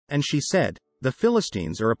And she said, "The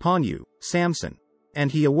Philistines are upon you, Samson."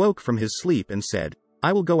 And he awoke from his sleep and said,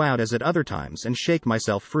 "I will go out as at other times and shake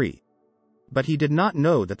myself free." But he did not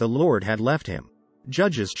know that the Lord had left him.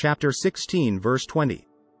 Judges chapter 16 verse 20.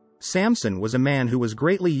 Samson was a man who was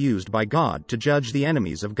greatly used by God to judge the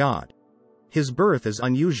enemies of God. His birth is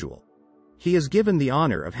unusual. He is given the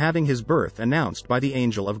honor of having his birth announced by the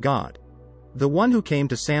angel of God. The one who came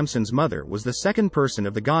to Samson's mother was the second person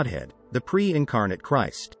of the Godhead, the pre-incarnate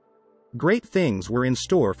Christ. Great things were in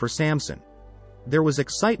store for Samson. There was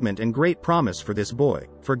excitement and great promise for this boy,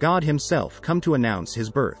 for God himself come to announce his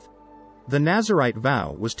birth. The Nazirite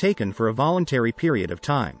vow was taken for a voluntary period of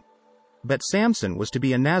time. But Samson was to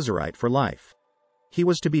be a Nazirite for life. He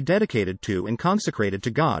was to be dedicated to and consecrated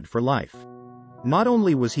to God for life. Not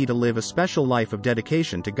only was he to live a special life of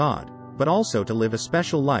dedication to God, but also to live a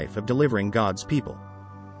special life of delivering God's people.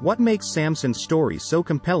 What makes Samson's story so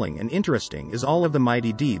compelling and interesting is all of the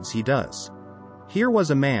mighty deeds he does. Here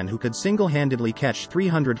was a man who could single-handedly catch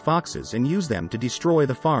 300 foxes and use them to destroy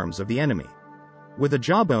the farms of the enemy. With a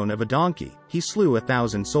jawbone of a donkey, he slew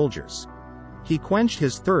 1,000 soldiers. He quenched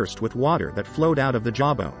his thirst with water that flowed out of the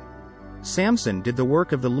jawbone. Samson did the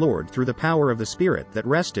work of the Lord through the power of the Spirit that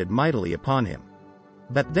rested mightily upon him.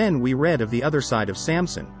 But then we read of the other side of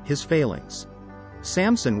Samson, his failings.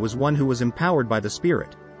 Samson was one who was empowered by the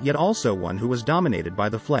Spirit, yet also one who was dominated by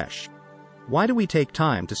the flesh. Why do we take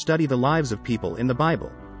time to study the lives of people in the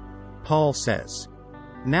Bible? Paul says,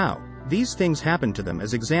 "Now, these things happened to them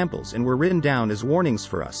as examples and were written down as warnings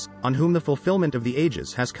for us, on whom the fulfillment of the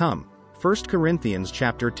ages has come." 1 Corinthians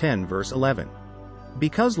chapter 10 verse 11.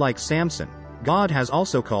 Because like Samson, God has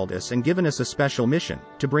also called us and given us a special mission,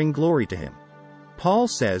 to bring glory to him. Paul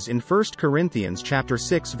says in 1 Corinthians chapter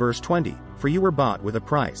 6 verse 20, "For you were bought with a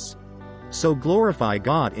price. So glorify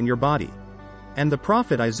God in your body." And the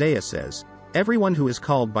prophet Isaiah says, "Everyone who is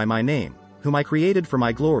called by my name, whom I created for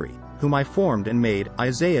my glory, whom I formed and made."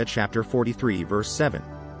 Isaiah chapter 43 verse 7.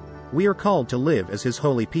 We are called to live as his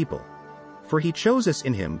holy people. For he chose us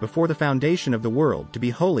in him before the foundation of the world to be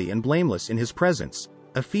holy and blameless in his presence.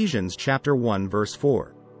 Ephesians chapter 1 verse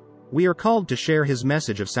 4. We are called to share his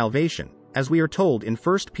message of salvation, as we are told in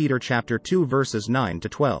 1 Peter chapter 2 verses 9 to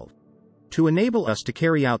 12. To enable us to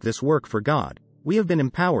carry out this work for God, we have been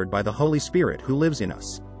empowered by the Holy Spirit who lives in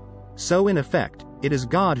us. So in effect, it is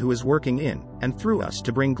God who is working in and through us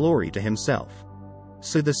to bring glory to himself.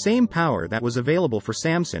 So the same power that was available for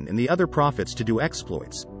Samson and the other prophets to do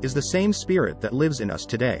exploits, is the same Spirit that lives in us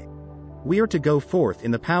today. We are to go forth in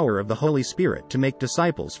the power of the Holy Spirit to make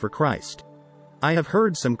disciples for Christ. I have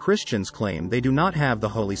heard some Christians claim they do not have the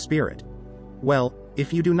Holy Spirit. Well,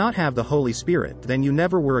 if you do not have the Holy Spirit, then you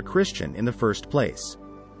never were a Christian in the first place.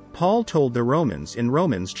 Paul told the Romans in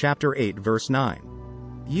Romans chapter 8 verse 9.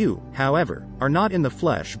 "You, however, are not in the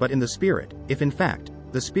flesh but in the Spirit, if in fact,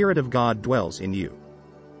 the Spirit of God dwells in you."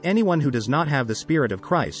 Anyone who does not have the Spirit of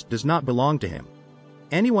Christ does not belong to him.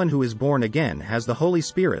 Anyone who is born again has the Holy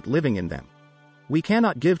Spirit living in them. We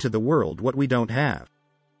cannot give to the world what we don't have.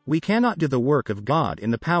 We cannot do the work of God in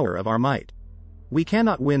the power of our might. We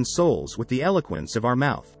cannot win souls with the eloquence of our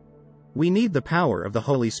mouth. We need the power of the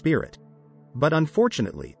Holy Spirit. But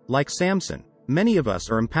unfortunately, like Samson, many of us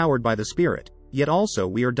are empowered by the Spirit, yet also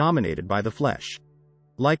we are dominated by the flesh.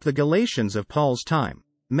 Like the Galatians of Paul's time,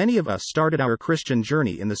 many of us started our Christian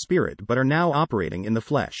journey in the Spirit but are now operating in the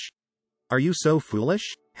flesh. Are you so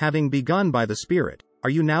foolish? Having begun by the Spirit, are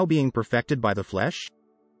you now being perfected by the flesh?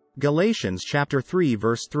 Galatians chapter 3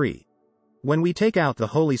 verse 3. When we take out the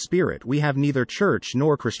Holy Spirit, we have neither church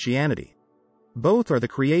nor Christianity. Both are the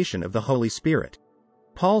creation of the Holy Spirit.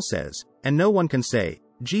 Paul says, "And no one can say,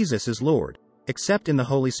 'Jesus is Lord,' except in the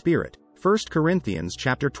Holy Spirit." 1 Corinthians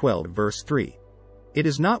chapter 12 verse 3. It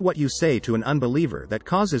is not what you say to an unbeliever that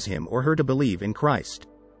causes him or her to believe in Christ.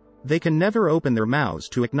 They can never open their mouths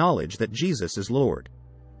to acknowledge that Jesus is Lord.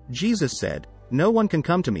 Jesus said, "No one can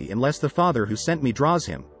come to me unless the Father who sent me draws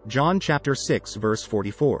him." John chapter 6 verse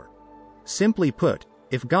 44. Simply put,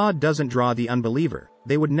 if God doesn't draw the unbeliever,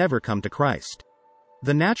 they would never come to Christ.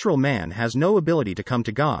 The natural man has no ability to come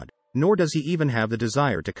to God, nor does he even have the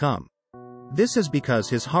desire to come. This is because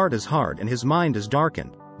his heart is hard and his mind is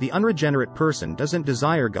darkened. The unregenerate person doesn't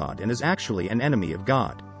desire God and is actually an enemy of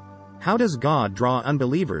God. How does God draw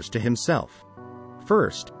unbelievers to himself?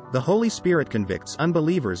 First, the Holy Spirit convicts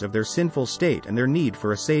unbelievers of their sinful state and their need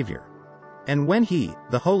for a Savior. And when he,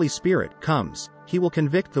 the Holy Spirit, comes, he will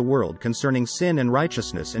convict the world concerning sin and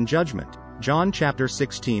righteousness and judgment. John chapter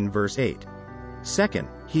 16 verse 8. Second,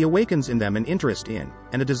 he awakens in them an interest in,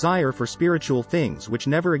 and a desire for spiritual things which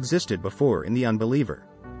never existed before in the unbeliever.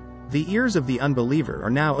 The ears of the unbeliever are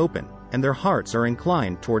now open, and their hearts are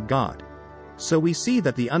inclined toward God. So we see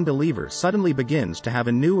that the unbeliever suddenly begins to have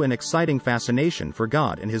a new and exciting fascination for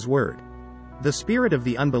God and His Word. The spirit of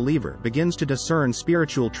the unbeliever begins to discern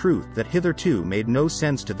spiritual truth that hitherto made no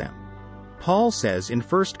sense to them. Paul says in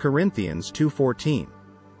 1 Corinthians 2:14,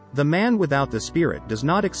 "The man without the Spirit does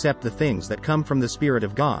not accept the things that come from the Spirit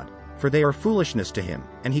of God, for they are foolishness to him,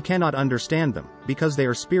 and he cannot understand them, because they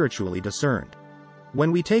are spiritually discerned."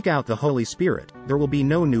 When we take out the Holy Spirit, there will be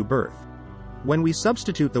no new birth. When we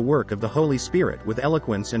substitute the work of the Holy Spirit with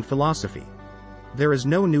eloquence and philosophy, there is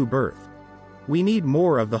no new birth. We need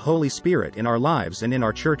more of the Holy Spirit in our lives and in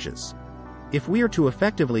our churches. If we are to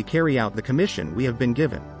effectively carry out the commission we have been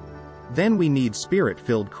given, then we need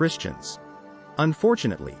Spirit-filled Christians.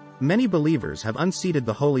 Unfortunately, many believers have unseated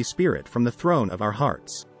the Holy Spirit from the throne of our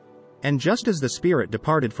hearts. And just as the Spirit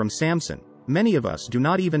departed from Samson, many of us do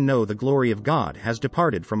not even know the glory of God has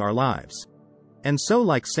departed from our lives. And so,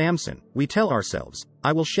 like Samson, we tell ourselves,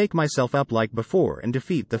 "I will shake myself up like before and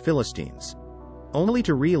defeat the Philistines," only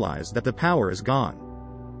to realize that the power is gone.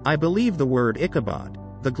 I believe the word Ichabod,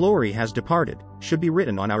 "the glory has departed," should be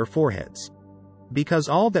written on our foreheads. Because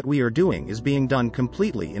all that we are doing is being done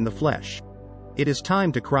completely in the flesh. It is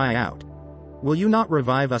time to cry out, "Will you not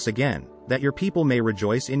revive us again, that your people may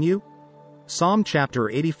rejoice in you?" Psalm chapter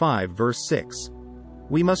 85 verse 6.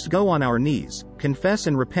 We must go on our knees, confess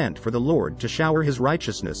and repent for the Lord to shower His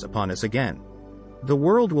righteousness upon us again. The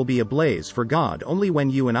world will be ablaze for God only when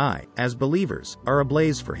you and I, as believers, are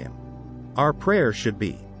ablaze for Him. Our prayer should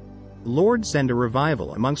be, "Lord, send a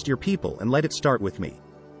revival amongst your people and let it start with me.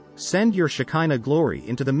 Send your Shekinah glory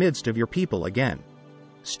into the midst of your people again.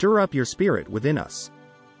 Stir up your Spirit within us."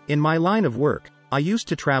 In my line of work, I used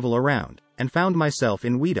to travel around, and found myself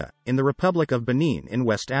in Ouida, in the Republic of Benin in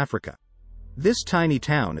West Africa. This tiny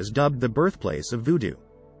town is dubbed the birthplace of voodoo.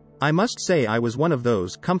 I must say I was one of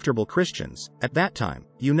those comfortable Christians, at that time,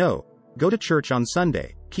 go to church on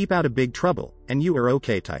Sunday, keep out of big trouble, and you are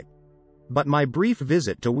okay type. But my brief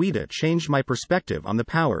visit to Ouida changed my perspective on the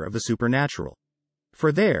power of the supernatural.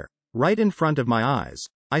 For there, right in front of my eyes,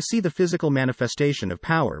 I see the physical manifestation of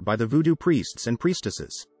power by the voodoo priests and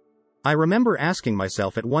priestesses. I remember asking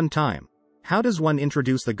myself at one time, how does one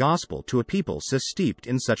introduce the gospel to a people so steeped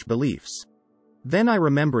in such beliefs? Then I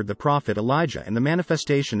remembered the prophet Elijah and the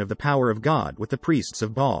manifestation of the power of God with the priests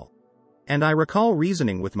of Baal. And I recall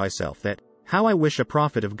reasoning with myself that, how I wish a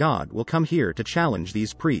prophet of God will come here to challenge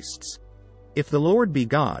these priests. If the Lord be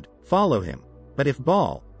God, follow him. But if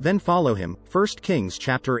Baal, then follow him. 1 Kings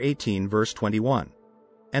chapter 18 verse 21.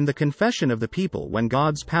 And the confession of the people when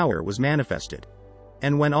God's power was manifested.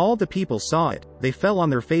 And when all the people saw it, they fell on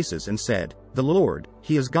their faces and said, "The Lord,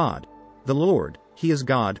 He is God. The Lord, He is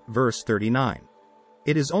God." Verse 39.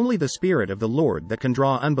 It is only the Spirit of the Lord that can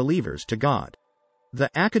draw unbelievers to God. The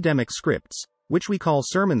academic scripts, which we call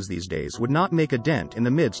sermons these days, would not make a dent in the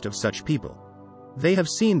midst of such people. They have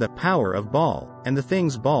seen the power of Baal, and the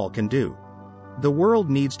things Baal can do. The world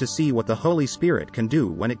needs to see what the Holy Spirit can do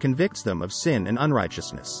when it convicts them of sin and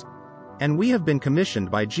unrighteousness. And we have been commissioned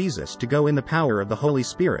by Jesus to go in the power of the Holy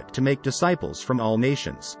Spirit to make disciples from all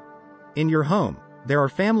nations. In your home, there are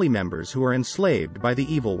family members who are enslaved by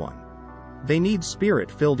the evil one. They need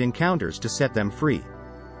Spirit-filled encounters to set them free.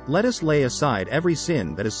 Let us lay aside every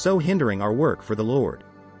sin that is so hindering our work for the Lord.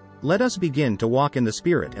 Let us begin to walk in the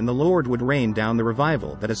Spirit, and the Lord would rain down the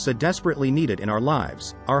revival that is so desperately needed in our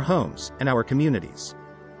lives, our homes, and our communities.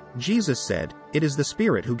 Jesus said, "It is the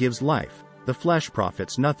Spirit who gives life, the flesh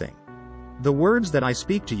profits nothing. The words that I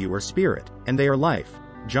speak to you are spirit, and they are life."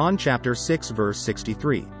 John chapter 6 verse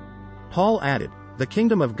 63. Paul added, "The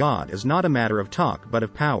kingdom of God is not a matter of talk but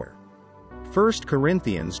of power." 1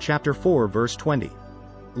 Corinthians chapter 4 verse 20.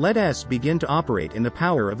 Let us begin to operate in the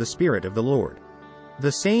power of the Spirit of the Lord.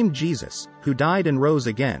 The same Jesus, who died and rose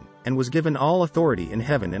again, and was given all authority in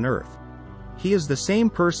heaven and earth. He is the same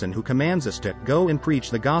person who commands us to go and preach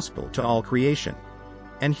the gospel to all creation.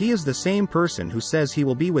 And He is the same person who says He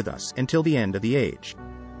will be with us until the end of the age.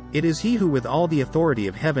 It is He who with all the authority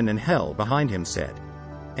of heaven and hell behind Him said,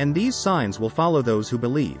 "And these signs will follow those who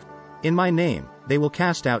believe. In my name, they will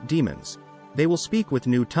cast out demons. They will speak with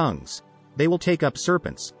new tongues. They will take up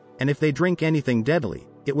serpents, and if they drink anything deadly,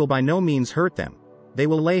 it will by no means hurt them. They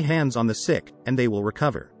will lay hands on the sick, and they will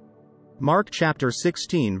recover." Mark chapter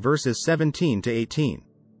 16 verses 17 to 18.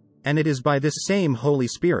 And it is by this same Holy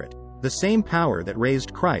Spirit, the same power that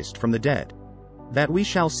raised Christ from the dead, that we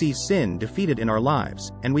shall see sin defeated in our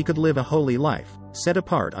lives, and we could live a holy life, set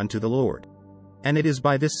apart unto the Lord. And it is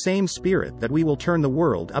by this same Spirit that we will turn the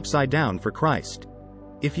world upside down for Christ.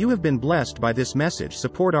 If you have been blessed by this message,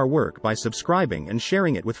 support our work by subscribing and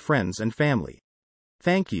sharing it with friends and family.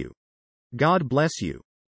 Thank you. God bless you.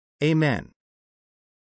 Amen.